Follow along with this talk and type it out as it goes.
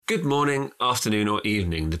Good morning, afternoon or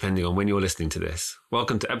evening, depending on when you're listening to this.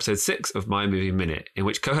 Welcome to episode 6 of My Movie Minute, in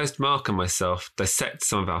which co-host Mark and myself dissect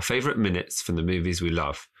some of our favourite minutes from the movies we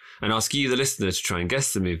love, and ask you, the listener, to try and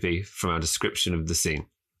guess the movie from our description of the scene.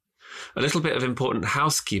 A little bit of important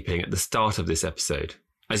housekeeping at the start of this episode.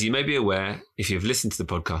 As you may be aware, if you've listened to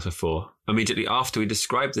the podcast before, immediately after we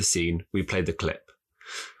described the scene, we played the clip.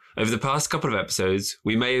 Over the past couple of episodes,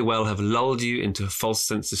 we may well have lulled you into a false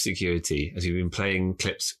sense of security as we've been playing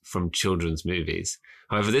clips from children's movies.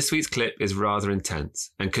 However, this week's clip is rather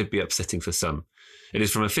intense and could be upsetting for some. It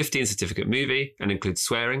is from a 15 certificate movie and includes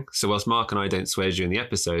swearing, so whilst Mark and I don't swear during the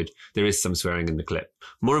episode, there is some swearing in the clip.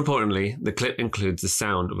 More importantly, the clip includes the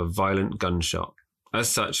sound of a violent gunshot. As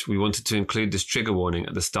such, we wanted to include this trigger warning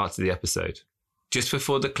at the start of the episode. Just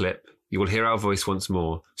before the clip, you will hear our voice once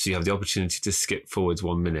more, so you have the opportunity to skip forwards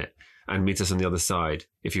 1 minute and meet us on the other side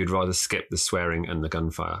if you would rather skip the swearing and the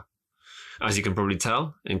gunfire. As you can probably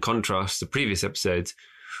tell, in contrast to previous episodes,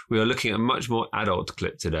 we are looking at a much more adult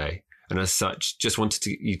clip today, and as such, just wanted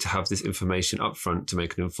you to have this information up front to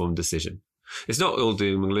make an informed decision. It's not all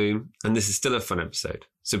doom and gloom, and this is still a fun episode,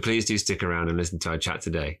 so please do stick around and listen to our chat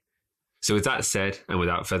today. So with that said, and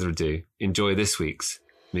without further ado, enjoy this week's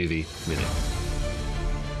Movie Minute.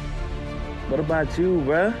 What about you,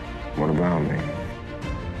 bruh? What about me?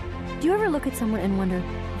 Do you ever look at someone and wonder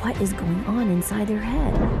what is going on inside their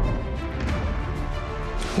head?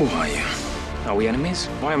 Who are you? Are we enemies?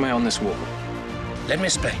 Why am I on this wall? Let me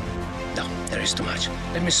explain. No, there is too much.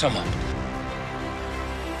 Let me sum up.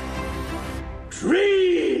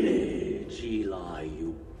 Drainage, Eli,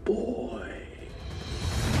 you boy.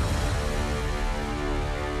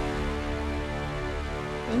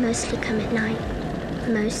 They mostly come at night.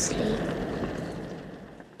 Mostly.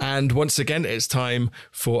 And once again, it's time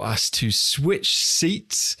for us to switch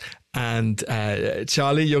seats. And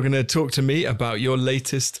Charlie, you're going to talk to me about your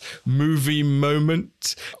latest movie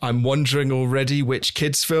moment. I'm wondering already which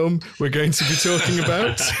kids' film we're going to be talking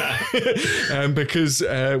about, because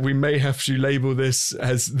we may have to label this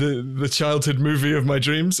as the childhood movie of my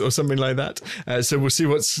dreams or something like that. So we'll see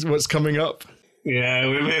what's coming up. Yeah,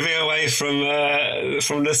 we're moving away from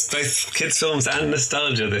both kids' films and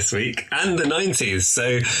nostalgia this week, and the 90s.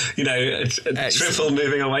 So, a triple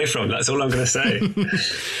moving away from. That's all I'm going to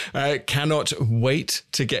say. Cannot wait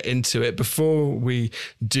to get into it. Before we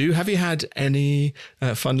do, have you had any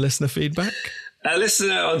fun listener feedback? A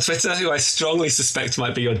listener on Twitter, who I strongly suspect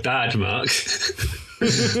might be your dad, Mark,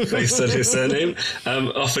 based on his surname,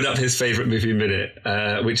 offered up his favourite movie minute,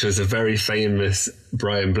 which was a very famous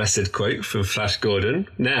Brian Blessed quote from Flash Gordon.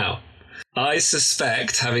 Now, I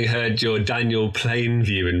suspect, having heard your Daniel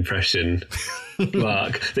Plainview impression,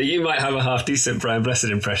 Mark, that you might have a half-decent Brian Blessed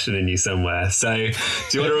impression in you somewhere. So, do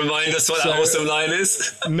you want to remind us what that awesome line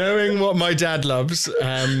is? Knowing what my dad loves...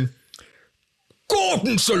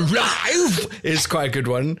 Gordon's alive is quite a good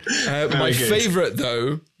one. My favourite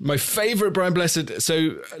Brian Blessed.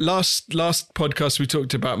 So last podcast we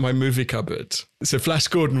talked about my movie cupboard. So Flash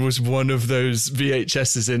Gordon was one of those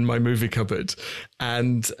VHSs in my movie cupboard,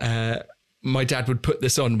 and my dad would put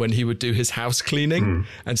this on when he would do his house cleaning,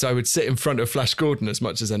 and so I would sit in front of Flash Gordon as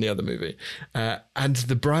much as any other movie. And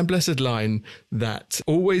the Brian Blessed line that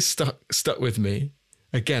always stuck with me.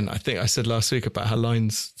 Again, I think I said last week about how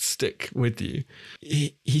lines stick with you.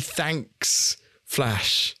 He thanks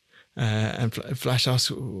Flash, and Flash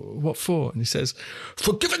asks, what for? And he says,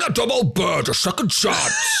 for giving a double bird a second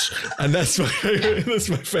chance. And that's my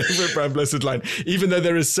favourite Brian Blessed line, even though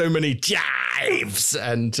there is so many jives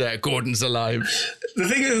and Gordon's alive. The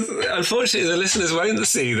thing is, unfortunately, the listeners won't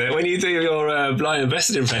see that when you do your Brian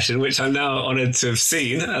Blessed impression, which I'm now honoured to have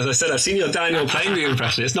seen. As I said, I've seen your Daniel Plainview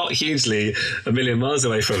impression. It's not hugely a million miles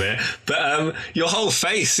away from it, but your whole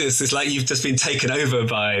face is like you've just been taken over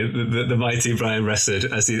by the mighty Brian Blessed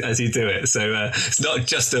as you do it. So it's not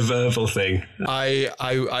just a verbal thing.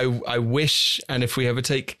 I wish, and if we ever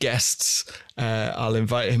take guests, I'll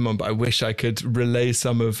invite him on, but I wish I could relay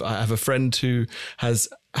I have a friend who has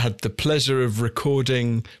had the pleasure of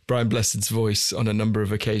recording Brian Blessed's voice on a number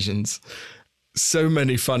of occasions. So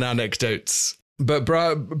many fun anecdotes. But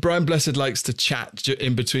Brian Blessed likes to chat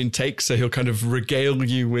in between takes, so he'll kind of regale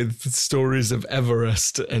you with stories of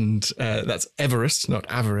Everest, and that's Everest, not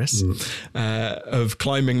avarice, of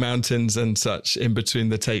climbing mountains and such in between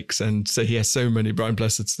the takes. And so he has so many Brian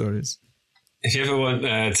Blessed stories. If you ever want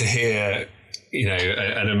to hear...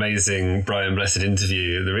 an amazing Brian Blessed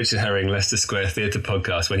interview, the Richard Herring Leicester Square Theatre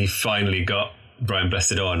podcast, when he finally got Brian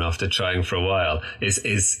Blessed on after trying for a while is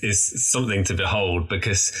something to behold,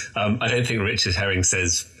 because I don't think Richard Herring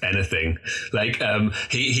says anything. Like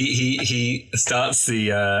he starts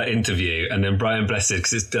the interview, and then Brian Blessed,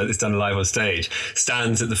 because it's done live on stage,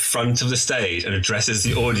 stands at the front of the stage and addresses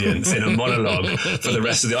the audience in a monologue for the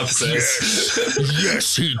rest of the episodes.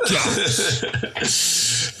 Yes, he does.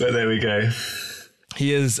 But there we go.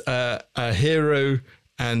 He is a hero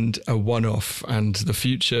and a one-off, and the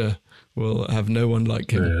future will have no one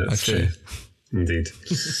like him, Yeah, I fear. true. Indeed.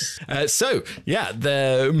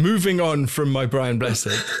 They're moving on from my Brian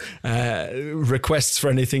Blessed. Requests for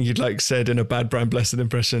anything you'd like said in a bad Brian Blessed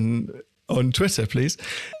impression on Twitter, please.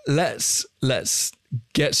 Let's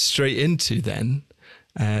get straight into then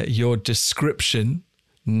your description.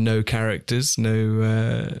 No characters,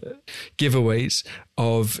 no giveaways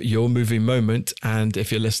of your movie moment. And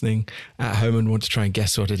if you're listening at home and want to try and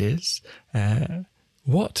guess what it is,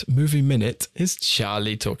 what movie minute is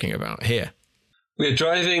Charlie talking about here? We are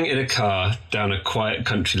driving in a car down a quiet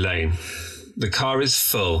country lane. The car is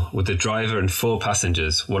full with the driver and 4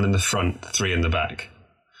 passengers, 1 in the front, 3 in the back.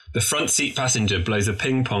 The front seat passenger blows a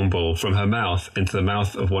ping pong ball from her mouth into the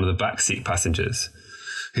mouth of one of the back seat passengers,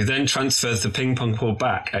 who then transfers the ping pong ball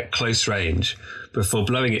back at close range before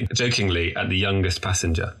blowing it jokingly at the youngest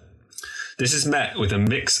passenger. This is met with a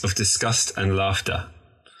mix of disgust and laughter.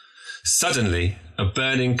 Suddenly, a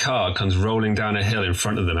burning car comes rolling down a hill in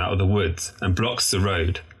front of them out of the woods and blocks the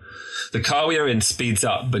road. The car we are in speeds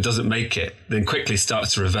up but doesn't make it, then quickly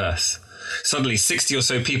starts to reverse. Suddenly, 60 or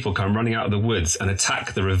so people come running out of the woods and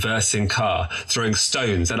attack the reversing car, throwing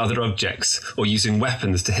stones and other objects or using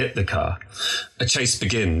weapons to hit the car. A chase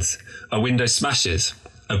begins. A window smashes.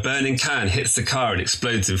 A burning can hits the car and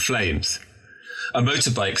explodes in flames. A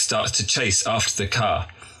motorbike starts to chase after the car.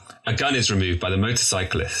 A gun is removed by the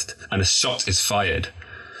motorcyclist and a shot is fired.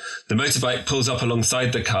 The motorbike pulls up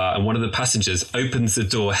alongside the car and one of the passengers opens the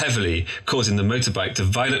door heavily, causing the motorbike to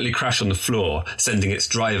violently crash on the floor, sending its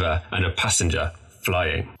driver and a passenger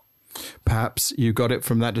flying. Perhaps you got it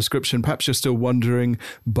from that description. Perhaps you're still wondering,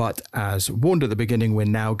 but as warned at the beginning, we're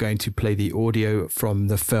now going to play the audio from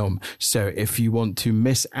the film. So if you want to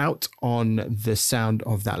miss out on the sound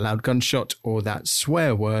of that loud gunshot or that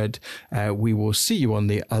swear word, we will see you on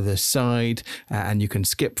the other side, and you can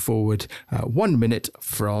skip forward 1 minute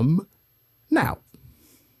from now.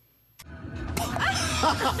 Do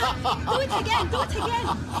it again, do it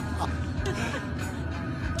again.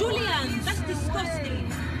 Julian, that's disgusting.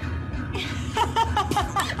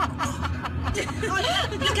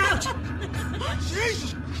 Look out!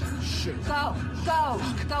 Jesus! Shit. Go.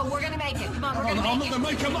 We're gonna make it. Come on, we're gonna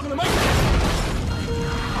make it. I'm not gonna make it.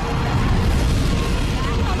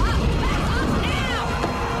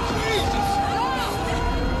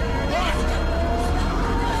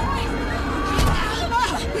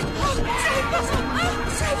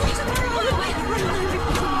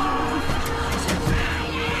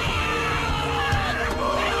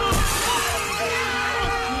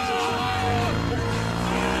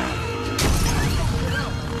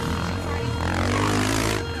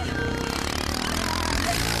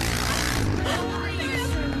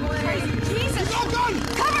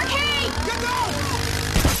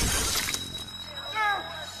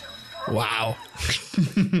 Wow.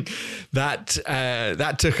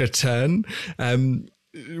 That took a turn.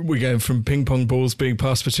 We're going from ping pong balls being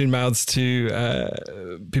passed between mouths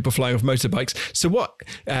to people flying off motorbikes. So what?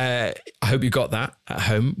 I hope you got that at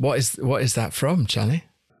home. What is that from, Charlie?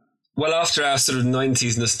 Well, after our sort of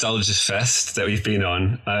 90s nostalgia fest that we've been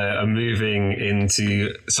on, I'm moving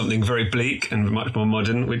into something very bleak and much more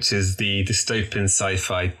modern, which is the dystopian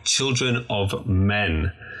sci-fi Children of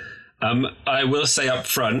Men. I will say up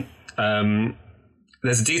front,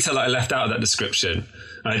 there's a detail that I left out of that description.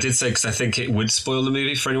 And I did say because I think it would spoil the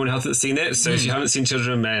movie for anyone who hasn't seen it. So if you haven't seen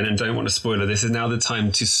Children of Men and don't want a spoiler, this is now the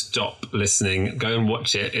time to stop listening. Go and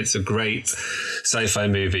watch it. It's a great sci-fi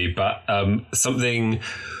movie, but something...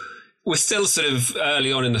 We're still sort of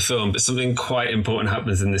early on in the film, but something quite important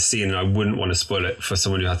happens in this scene, and I wouldn't want to spoil it for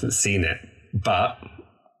someone who hasn't seen it. But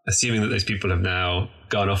assuming that those people have now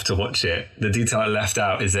gone off to watch it, the detail I left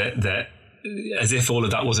out is that as if all of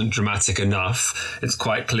that wasn't dramatic enough, it's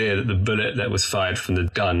quite clear that the bullet that was fired from the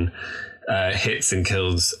gun hits and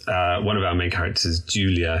kills one of our main characters,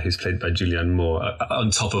 Julia, who's played by Julianne Moore, on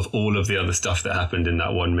top of all of the other stuff that happened in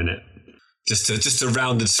that 1 minute. Just to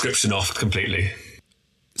round the description off completely.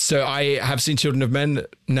 So I have seen Children of Men.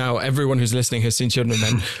 Now, everyone who's listening has seen Children of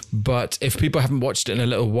Men. But if people haven't watched it in a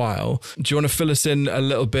little while, do you want to fill us in a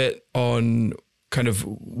little bit on kind of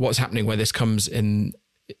what's happening where this comes in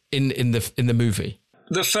the movie?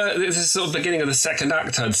 This is sort of beginning of the second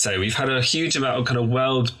act, I'd say. We've had a huge amount of kind of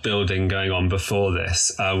world building going on before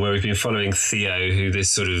this, where we've been following Theo, who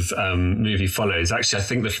this sort of movie follows. Actually, I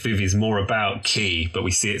think the movie is more about Key, but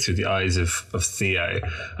we see it through the eyes of Theo.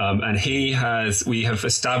 And we have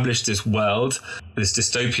established this world, this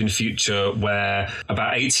dystopian future where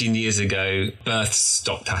about 18 years ago, births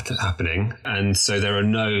stopped happening. And so there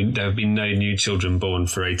have been no new children born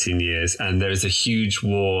for 18 years. And there is a huge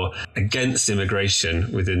war against immigration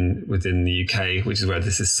within the UK, which is where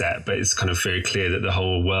this is set, but it's kind of very clear that the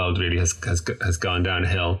whole world really has gone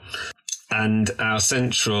downhill. And our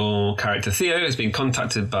central character, Theo, has been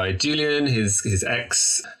contacted by Julian, his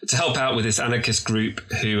ex, to help out with this anarchist group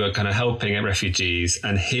who are kind of helping refugees.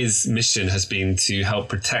 And his mission has been to help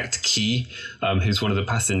protect Key, who's one of the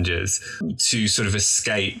passengers, to sort of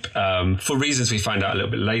escape for reasons we find out a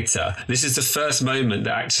little bit later. This is the first moment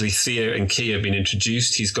that actually Theo and Key have been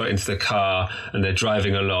introduced. He's got into the car and they're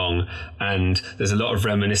driving along, and there's a lot of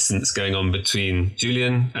reminiscence going on between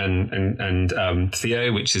Julian and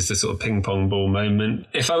Theo, which is the sort of ping pong ball moment.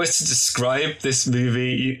 If I was to describe this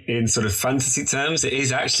movie in sort of fantasy terms, it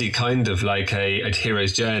is actually kind of like a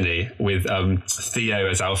hero's journey with Theo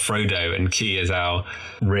as our Frodo and Key as our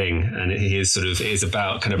Ring, and it is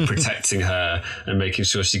about kind of protecting her and making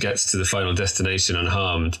sure she gets to the final destination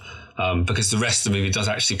unharmed. Because the rest of the movie does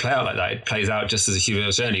actually play out like that. It plays out just as a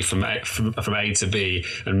hero's journey from A to B,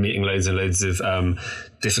 and meeting loads and loads of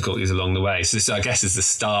difficulties along the way. So this, I guess, is the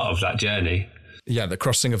start of that journey. Yeah, the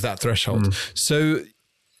crossing of that threshold. So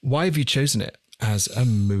why have you chosen it as a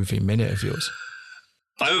movie minute of yours?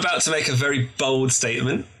 I'm about to make a very bold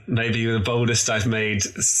statement, maybe the boldest I've made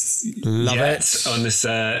yet on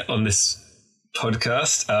this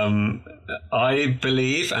podcast. I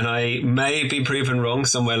believe, and I may be proven wrong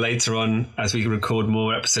somewhere later on as we record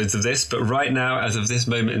more episodes of this, but right now, as of this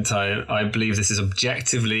moment in time, I believe this is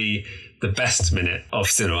objectively the best minute of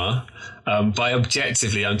cinema. By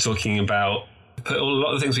objectively, I'm talking about, put a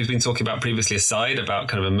lot of the things we've been talking about previously aside, about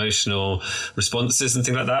kind of emotional responses and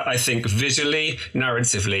things like that. I think visually,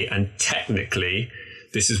 narratively, and technically,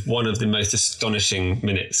 this is one of the most astonishing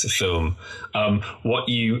minutes of film. What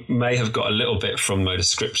you may have got a little bit from my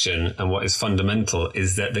description, and what is fundamental,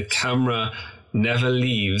 is that the camera never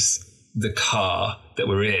leaves the car that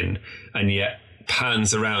we're in, and yet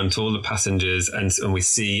pans around to all the passengers, and we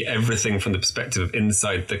see everything from the perspective of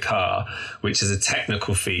inside the car, which as a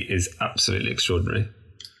technical feat is absolutely extraordinary.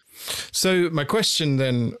 So my question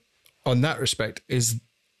then on that respect is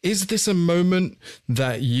this a moment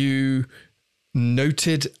that you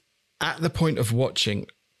noted at the point of watching,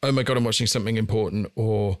 oh my God, I'm watching something important?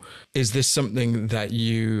 Or is this something that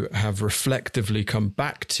you have reflectively come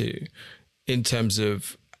back to in terms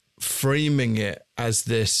of framing it as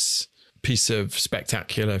this piece of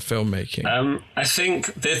spectacular filmmaking? I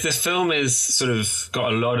think this film is sort of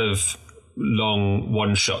got a lot of long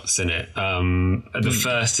one shots in it. The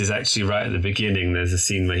first is actually right at the beginning. There's a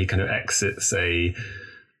scene where he kind of exits a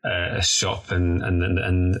shop, and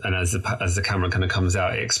as the camera kind of comes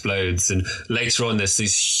out, it explodes. And later on, there's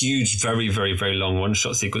these huge, very, very, very long one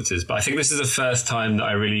shot sequences. But I think this is the first time that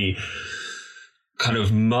I really kind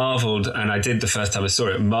of marveled, and I did the first time I saw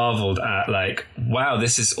it, marveled at, like, wow,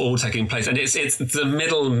 this is all taking place. And it's the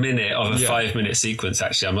middle minute of a 5-minute sequence,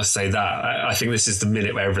 actually, I must say that. I think this is the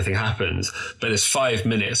minute where everything happens, but there's 5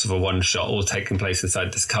 minutes of a one shot all taking place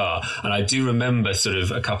inside this car. And I do remember sort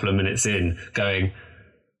of a couple of minutes in going,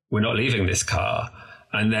 we're not leaving this car.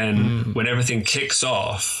 And then when everything kicks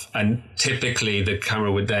off, and typically the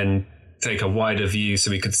camera would then take a wider view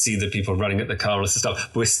so we could see the people running at the car and stuff.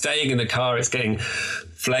 But we're staying in the car. It's getting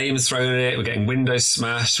flames thrown at it. We're getting windows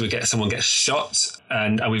smashed. Someone gets shot.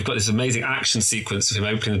 And we've got this amazing action sequence of him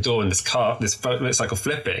opening the door and this motorcycle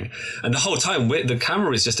flipping. And the whole time the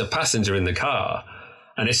camera is just a passenger in the car.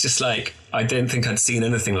 And it's just like, I don't think I'd seen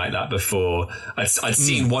anything like that before. I'd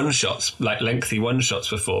seen one shots, like lengthy one shots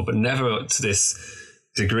before, but never to this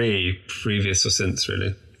degree previous or since,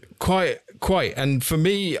 really. Quite. And for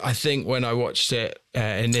me, I think when I watched it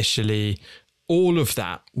initially, all of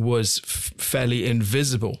that was fairly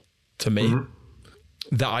invisible to me,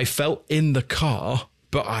 that I felt in the car.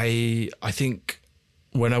 But I think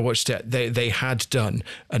when I watched it, they had done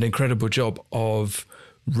an incredible job of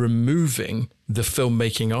removing the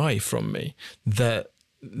filmmaking eye from me. That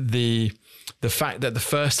the fact that the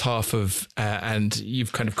first half of and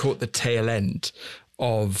you've kind of caught the tail end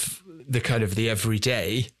of the kind of the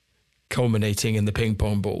everyday culminating in the ping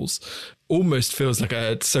pong balls almost feels like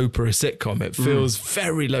a soap or a sitcom. It feels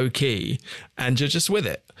very low key and you're just with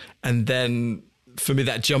it. And then for me,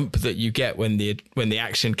 that jump that you get when the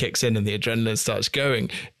action kicks in and the adrenaline starts going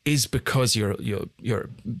is because you're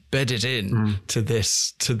bedded in to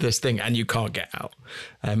this thing and you can't get out.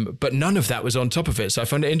 But none of that was on top of it. So I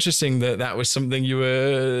found it interesting that was something you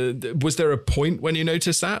were. Was there a point when you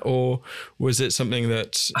noticed that, or was it something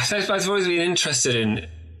that I suppose I've always been interested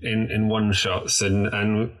in one shots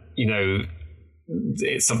and you know,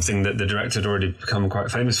 it's something that the director had already become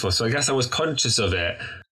quite famous for. So I guess I was conscious of it.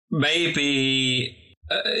 Maybe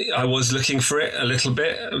I was looking for it a little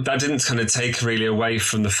bit. That didn't kind of take really away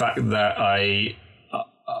from the fact that I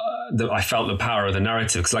felt the power of the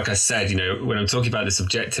narrative. Because like I said, you know, when I'm talking about this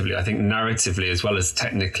objectively, I think narratively as well as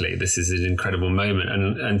technically, this is an incredible moment.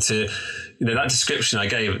 And to, you know, that description I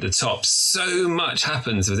gave at the top, so much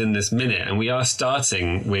happens within this minute. And we are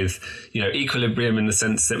starting with, you know, equilibrium in the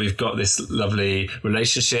sense that we've got this lovely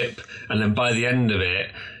relationship. And then by the end of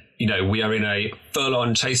it, you know, we are in a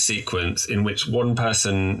full-on chase sequence in which one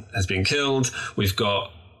person has been killed. We've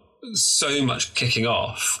got so much kicking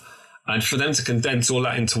off. And for them to condense all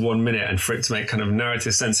that into 1 minute and for it to make kind of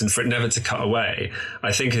narrative sense and for it never to cut away,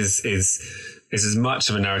 I think is as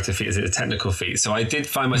much of a narrative feat as it's a technical feat. So I did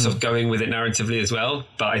find myself going with it narratively as well.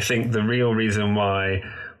 But I think the real reason why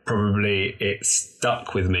probably it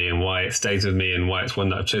stuck with me and why it stays with me and why it's one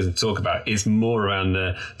that I've chosen to talk about is more around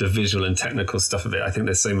the visual and technical stuff of it. I think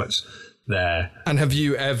there's so much there. And have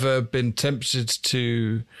you ever been tempted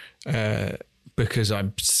to, because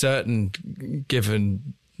I'm certain,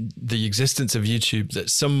 given the existence of YouTube, that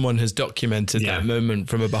someone has documented that moment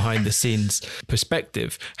from a behind the scenes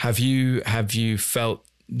perspective. Have you felt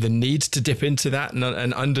the need to dip into that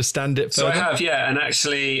and understand it further? So I have, yeah. And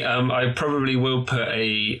actually, I probably will put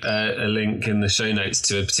a link in the show notes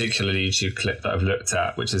to a particular YouTube clip that I've looked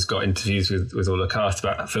at, which has got interviews with all the cast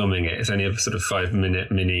about filming it. It's only a sort of 5-minute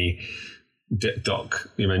mini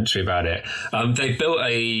documentary about it. They built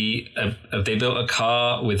a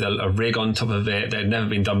car with a rig on top of it that had never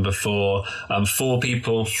been done before. 4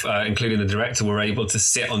 people, including the director, were able to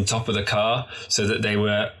sit on top of the car so that they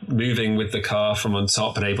were moving with the car from on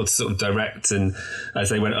top and able to sort of direct and as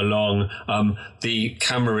they went along. The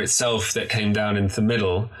camera itself that came down into the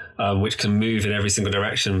middle, which can move in every single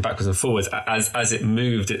direction backwards and forwards. As it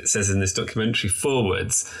moved, it says in this documentary,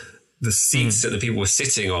 forwards, the seats that the people were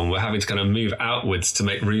sitting on were having to kind of move outwards to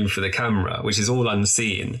make room for the camera, which is all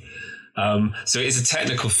unseen. So it is a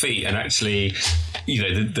technical feat, and actually, you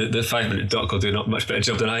know, the 5-minute doc will do a much better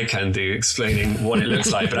job than I can do explaining what it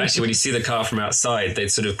looks like. But actually, when you see the car from outside, they'd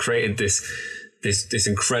sort of created this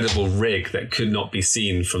incredible rig that could not be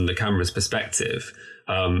seen from the camera's perspective.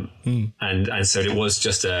 And so it was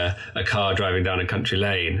just a car driving down a country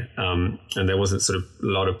lane, and there wasn't sort of a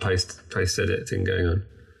lot of post editing going on.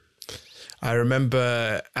 I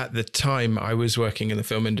remember at the time I was working in the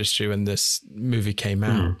film industry when this movie came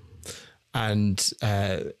out. And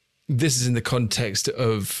this is in the context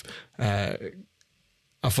of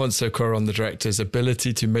Alfonso Cuarón, the director's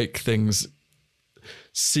ability to make things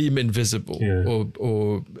seem invisible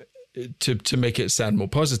or to make it sound more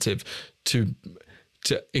positive, to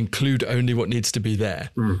include only what needs to be there.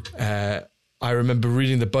 I remember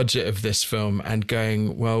reading the budget of this film and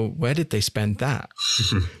going, well, where did they spend that?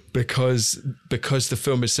 because the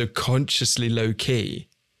film is so consciously low key,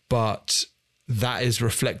 but that is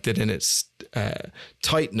reflected in its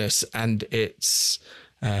tightness and its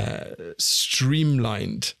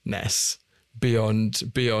streamlinedness beyond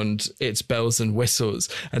its bells and whistles.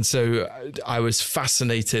 And so I was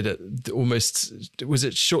fascinated at almost, was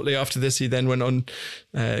it shortly after this he then went on,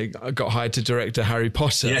 got hired to direct Harry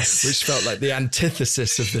Potter, which felt like the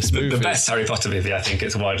antithesis of this movie. The best Harry Potter movie, I think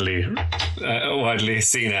it's widely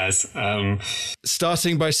seen as.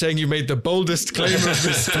 Starting by saying you made the boldest claim of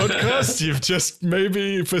this podcast, you've just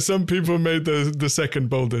maybe for some people made the second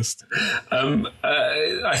boldest.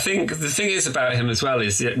 I think the thing is about him as well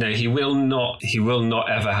is that he will not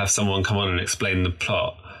ever have someone come on and explain the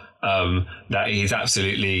plot. That he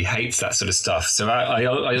absolutely hates that sort of stuff. So I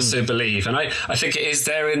also believe, and I think it is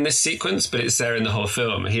there in this sequence, but it's there in the whole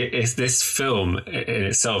film. This film in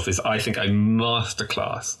itself is, I think, a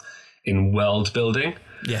masterclass in world building.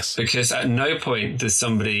 Yes. Because at no point does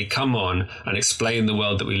somebody come on and explain the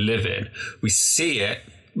world that we live in. We see it,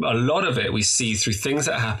 a lot of it we see through things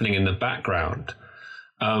that are happening in the background.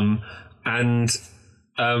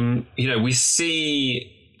 We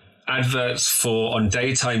see adverts on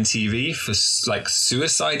daytime TV for like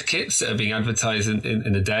suicide kits that are being advertised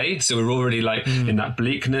in the day. So we're already in that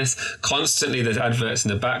bleakness. Constantly there's adverts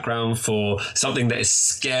in the background for something that is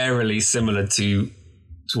scarily similar to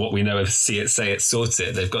what we know of See It, Say It, Sort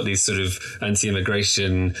It. They've got these sort of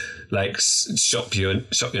anti-immigration, like shop your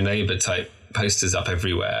neighbor type posters up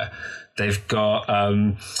everywhere. They've got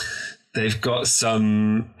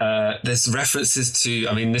some, there's references to,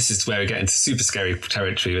 I mean, this is where we get into super scary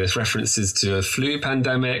territory. There's references to a flu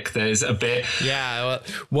pandemic. There's a bit. Yeah. Well,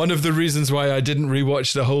 one of the reasons why I didn't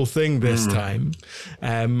rewatch the whole thing this time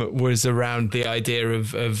was around the idea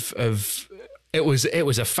of it was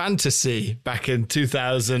a fantasy back in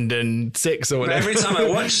 2006 or whatever. Every time I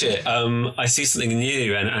watch it, I see something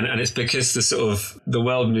new, and it's because the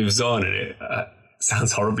world moves on, and it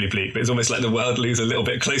sounds horribly bleak, but it's almost like the world moves a little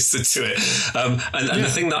bit closer to it. And the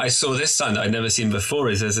thing that I saw this time that I'd never seen before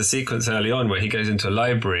is there's a sequence early on where he goes into a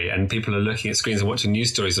library and people are looking at screens and watching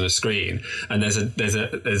news stories on a screen, and there's a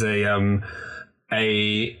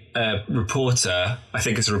reporter, I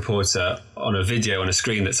think it's a reporter, on a video on a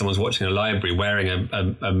screen that someone's watching in a library wearing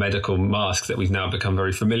a medical mask that we've now become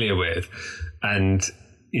very familiar with. And,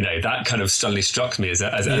 you know, that kind of suddenly struck me as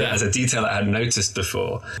a detail that I hadn't noticed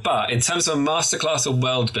before. But in terms of a masterclass of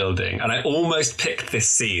world building, and I almost picked this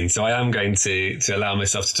scene, so I am going to allow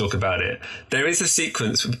myself to talk about it. There is a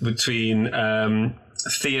sequence between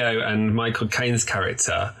Theo and Michael Caine's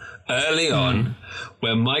character early on,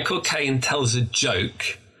 where Michael Caine tells a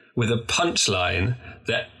joke with a punchline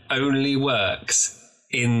that only works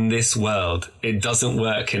in this world. It doesn't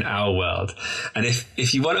work in our world. And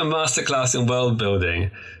if you want a masterclass in world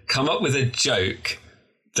building, come up with a joke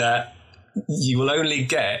that you will only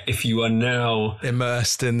get if you are now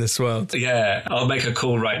immersed in this world. Yeah, I'll make a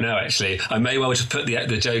call right now, actually. I may well just put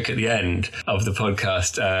the joke at the end of the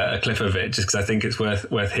podcast, a clip of it, just because I think it's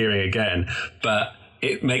worth hearing again. But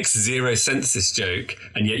it makes zero sense, this joke,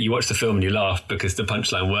 and yet you watch the film and you laugh because the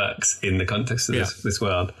punchline works in the context of this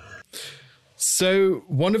world. So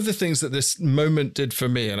one of the things that this moment did for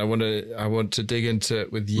me, and I want to dig into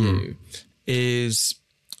it with you, is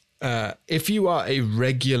if you are a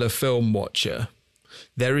regular film watcher,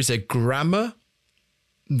 there is a grammar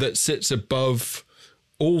that sits above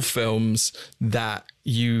all films that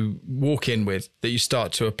you walk in with, that you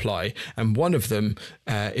start to apply. And one of them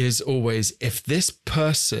is always, if this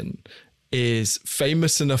person is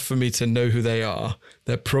famous enough for me to know who they are,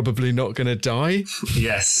 they're probably not going to die.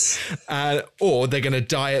 Yes. Or they're going to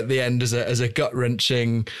die at the end as a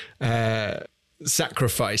gut-wrenching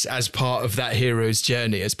sacrifice, as part of that hero's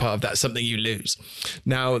journey, as part of that something you lose.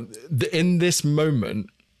 Now, in this moment,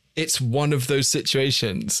 it's one of those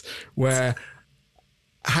situations where,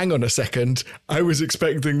 hang on a second, I was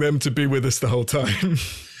expecting them to be with us the whole time.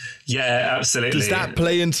 Yeah, absolutely. Does that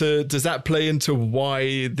play into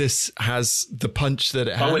why this has the punch that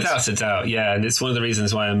it has? Oh, without a doubt, yeah. And it's one of the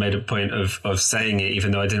reasons why I made a point of saying it,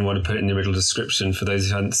 even though I didn't want to put it in the original description for those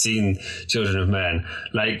who hadn't seen Children of Men.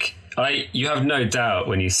 Like, you have no doubt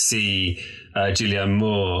when you see Julianne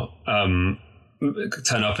Moore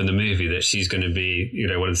turn up in the movie that she's going to be, you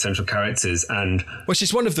know, one of the central characters. And well,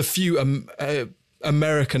 she's one of the few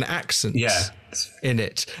American accents in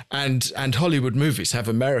it, and Hollywood movies have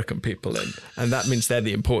American people in, and that means they're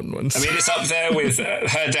the important ones. I mean, it's up there with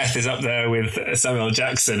her death is up there with Samuel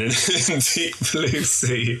Jackson in Deep Blue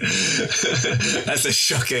Sea. That's a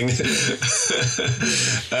shocking.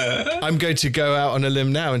 I'm going to go out on a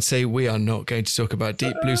limb now and say we are not going to talk about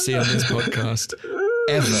Deep Blue Sea on this podcast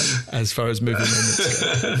ever, as far as movie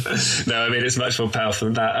moments go. No, I mean, it's much more powerful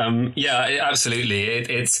than that. Yeah, absolutely.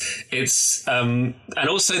 It's and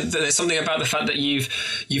also there's something about the fact that you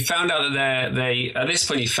found out that they at this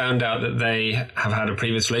point you found out that they have had a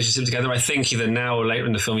previous relationship together. I think either now or later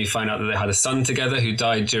in the film you find out that they had a son together who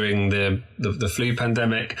died during the flu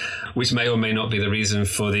pandemic, which may or may not be the reason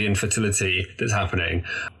for the infertility that's happening.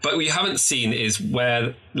 But what you haven't seen is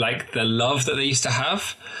where, like, the love that they used to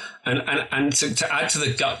have. And to add to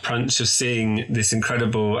the gut punch of seeing this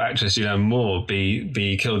incredible actress Julianne Moore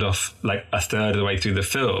be killed off like a third of the way through the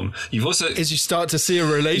film, you've also, as you start to see a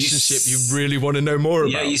relationship you really want to know more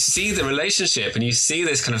about. Yeah, you see the relationship and you see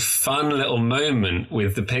this kind of fun little moment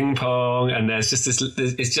with the ping pong, and there's just this.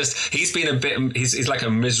 It's just he's been a bit. He's like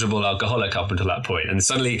a miserable alcoholic up until that point, and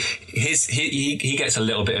suddenly he gets a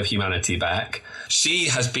little bit of humanity back. She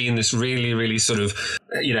has been this really, really sort of,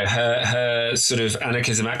 you know, her sort of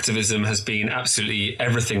anarchism, activism has been absolutely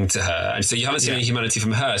everything to her. And so you haven't seen any humanity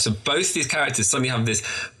from her. So both these characters suddenly have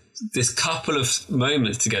this couple of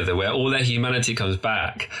moments together where all their humanity comes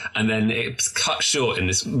back, and then it's cut short in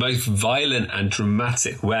this most violent and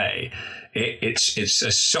dramatic way. It's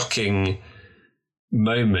a shocking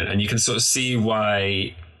moment, and you can sort of see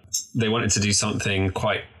why they wanted to do something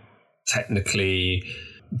quite technically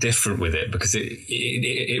different with it, because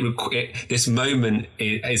this moment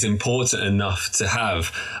is important enough to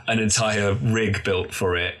have an entire rig built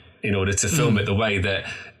for it in order to film it the way that,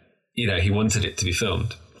 you know, he wanted it to be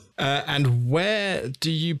filmed. And where do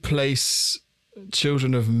you place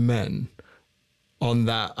Children of Men on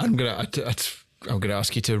that? I'm gonna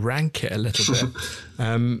ask you to rank it a little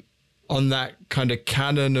bit. On that kind of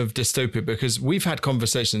canon of dystopia, because we've had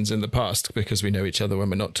conversations in the past, because we know each other when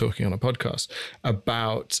we're not talking on a podcast,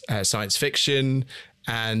 about science fiction.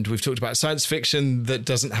 And we've talked about science fiction that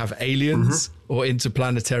doesn't have aliens or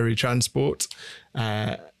interplanetary transport,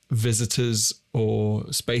 visitors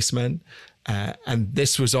or spacemen. And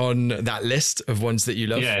this was on that list of ones that you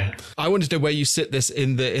love. Yeah. I wanted to know where you sit this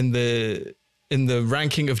in the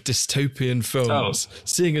ranking of dystopian films,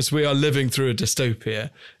 seeing as we are living through a dystopia.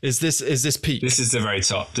 Is this peak? This is the very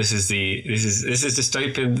top. This is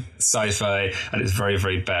dystopian sci-fi at its very,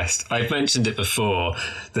 very best. I've mentioned it before.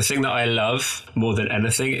 The thing that I love more than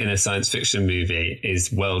anything in a science fiction movie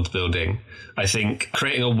is world building. I think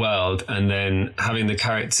creating a world and then having the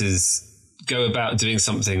characters go about doing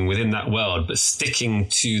something within that world, but sticking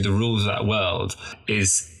to the rules of that world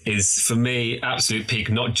is for me absolute peak,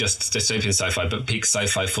 not just dystopian sci-fi, but peak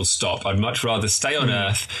sci-fi full stop. I'd much rather stay on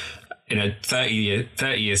Earth in a 30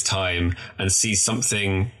 years time and see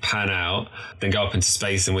something pan out than go up into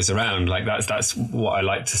space and whiz around. Like that's what I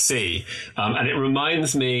like to see. And it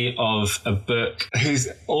reminds me of a book whose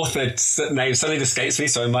author's name suddenly escapes me,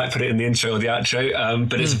 so I might put it in the intro or the outro.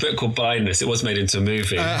 But it's a book called Blindness. It was made into a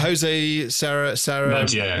movie. Jose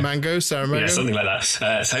Saramago? Yeah, something like that.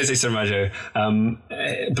 It's Jose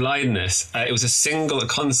Saramago. Blindness. It was a single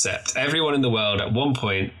concept. Everyone in the world at one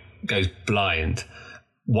point goes blind.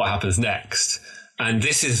 What happens next? And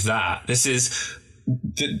this is that. This is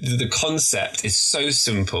the concept is so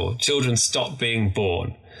simple. Children stop being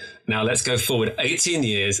born. Now let's go forward 18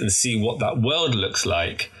 years and see what that world looks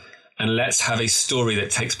like, and let's have a story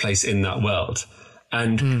that takes place in that world.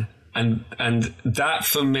 And that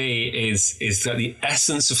for me is that the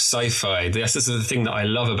essence of sci-fi, the essence of the thing that I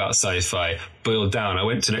love about sci-fi boiled down. I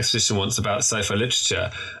went to an exhibition once about sci-fi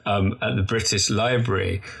literature at the British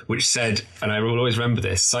Library, which said, and I will always remember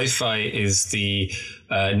this, sci-fi is the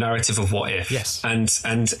narrative of what if. Yes.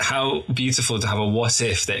 And how beautiful to have a what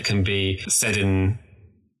if that can be said in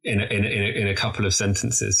a couple of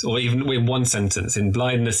sentences, or even with one sentence. In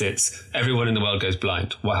Blindness, it's everyone in the world goes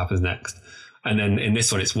blind. What happens next? And then in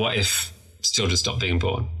this one, it's what if children stop being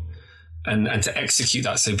born? And to execute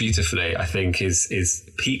that so beautifully, I think is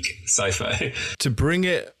peak sci-fi. To bring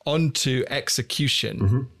it onto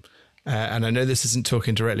execution, and I know this isn't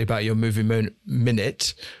talking directly about your movie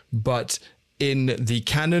minute, but in the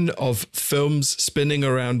canon of films spinning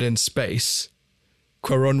around in space,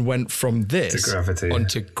 Cuarón went from this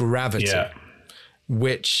onto Gravity,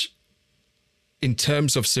 which, in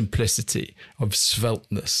terms of simplicity, of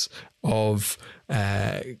svelteness, of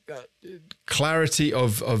clarity,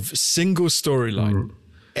 of single storyline,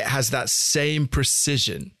 it has that same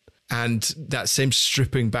precision and that same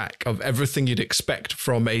stripping back of everything you'd expect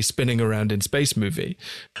from a spinning around in space movie.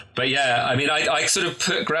 But yeah, I mean, I sort of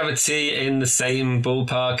put Gravity in the same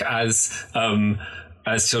ballpark as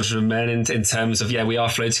Children of Men in terms of, we are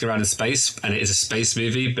floating around in space and it is a space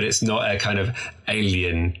movie, but it's not a kind of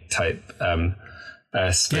alien type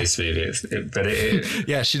space movie.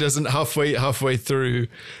 She doesn't halfway through.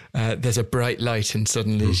 There's a bright light, and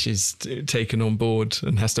suddenly she's taken on board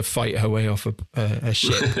and has to fight her way off a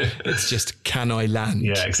ship. It's just, can I land?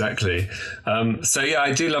 Yeah, exactly.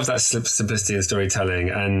 I do love that simplicity in storytelling,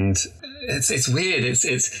 and it's weird.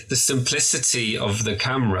 It's the simplicity of the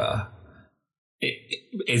camera.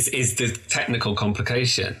 Is the technical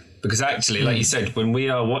complication, because actually, like you said, when we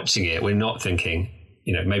are watching it, we're not thinking.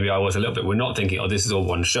 Maybe I was a little bit. We're not thinking, this is all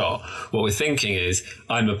one shot. What we're thinking is,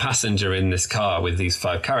 I'm a passenger in this car with these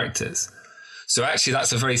 5 characters. So actually,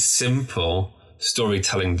 that's a very simple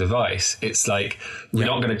storytelling device. It's like, we're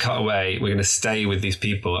not going to cut away. We're going to stay with these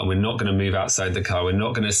people, and we're not going to move outside the car. We're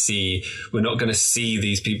not going to see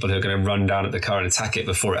these people who are going to run down at the car and attack it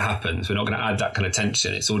before it happens. We're not going to add that kind of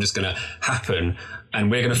tension. It's all just going to happen. And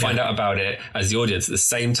we're going to find out about it as the audience at the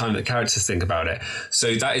same time that characters think about it.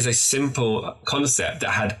 So that is a simple concept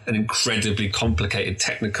that had an incredibly complicated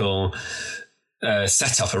technical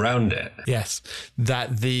setup around it. Yes,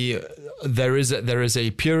 that there is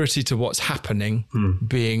a purity to what's happening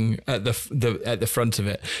being at the front of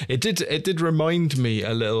it. It did remind me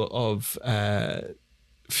a little of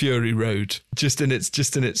Fury Road, just in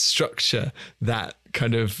its structure, that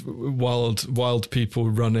kind of wild people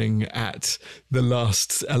running at the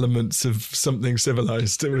last elements of something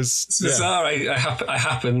civilized. It was bizarre. I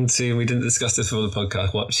happened to, we didn't discuss this before the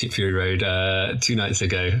podcast, watch Fury Road 2 nights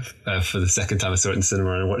ago for the second time. I saw it in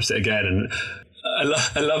cinema and I watched it again, and I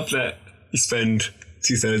love that you spend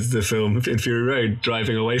 2/3 of the film in Fury Road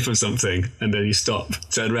driving away from something, and then you stop,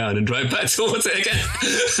 turn around and drive back towards it again.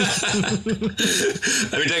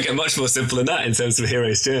 I mean, don't get much more simple than that in terms of a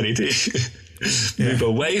hero's journey, do you? Move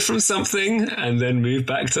away from something and then move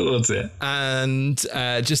back towards it. And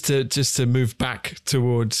just to move back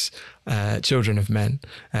towards Children of Men,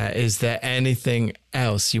 is there anything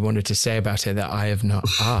else you wanted to say about it that I have not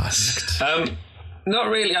asked? Not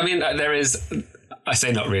really. I mean, there is. I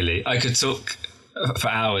say not really. I could talk for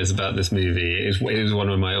hours about this movie. It was one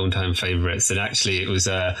of my all-time favourites, and actually it was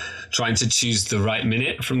trying to choose the right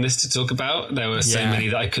minute from this to talk about. There were so many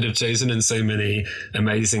that I could have chosen and so many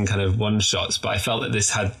amazing kind of one-shots, but I felt that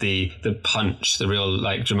this had the punch, the real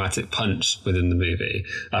like dramatic punch within the movie,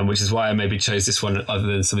 which is why I maybe chose this one other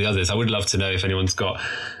than some of the others. I would love to know if anyone's got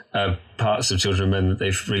parts of Children of Men that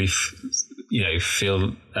they've really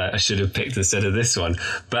feel I should have picked instead of this one.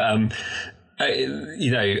 But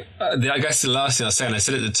I guess the last thing I'll say, and I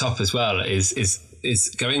said at the top as well, is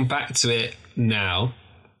going back to it now,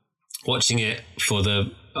 watching it for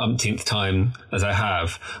the umpteenth time as I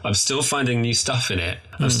have, I'm still finding new stuff in it.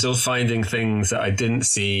 I'm still finding things that I didn't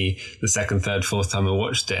see the second, third, fourth time I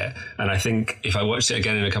watched it. And I think if I watch it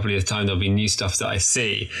again in a couple of years' time, there'll be new stuff that I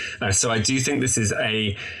see. So I do think this is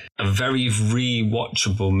a very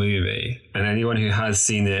re-watchable movie, and anyone who has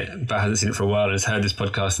seen it but hasn't seen it for a while and has heard this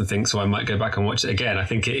podcast and thinks, well, I might go back and watch it again, I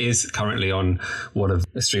think it is currently on one of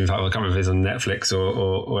the streaming platforms. I can't remember if it's on Netflix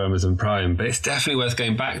or Amazon Prime, but it's definitely worth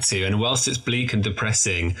going back to. And whilst it's bleak and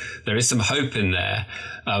depressing, there is some hope in there,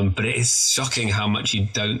 but it is shocking how much you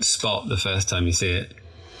don't spot the first time you see it.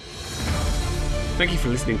 Thank you for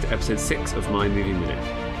listening to episode 6 of My Movie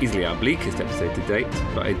Minute. Easily our bleakest episode to date,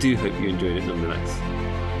 but I do hope you enjoyed it nonetheless.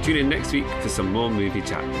 Tune in next week for some more movie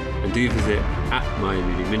chat, and do visit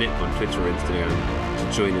 @MyMovieMinute on Twitter or Instagram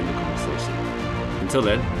to join in the conversation. Until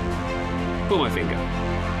then, pull my finger.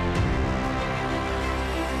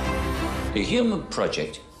 The Human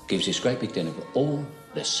Project gives this great big dinner for all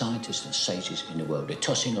the scientists and sages in the world. They're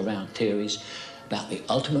tossing around theories about the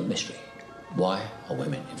ultimate mystery. Why are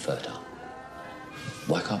women infertile?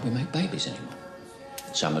 Why can't we make babies anymore?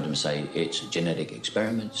 Some of them say it's genetic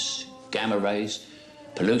experiments, gamma rays,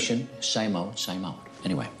 pollution, same old, same old.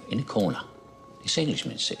 Anyway, in the corner, this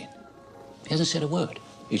Englishman's sitting. He hasn't said a word.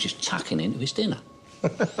 He's just tucking into his dinner.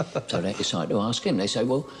 So they decide to ask him. They say,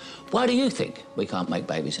 well, why do you think we can't make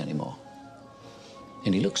babies anymore?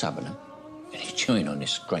 And he looks up at them, and he's chewing on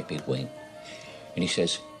this great big wing. And he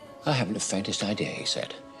says, I haven't the faintest idea, he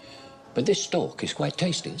said. But this stalk is quite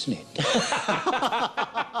tasty, isn't it?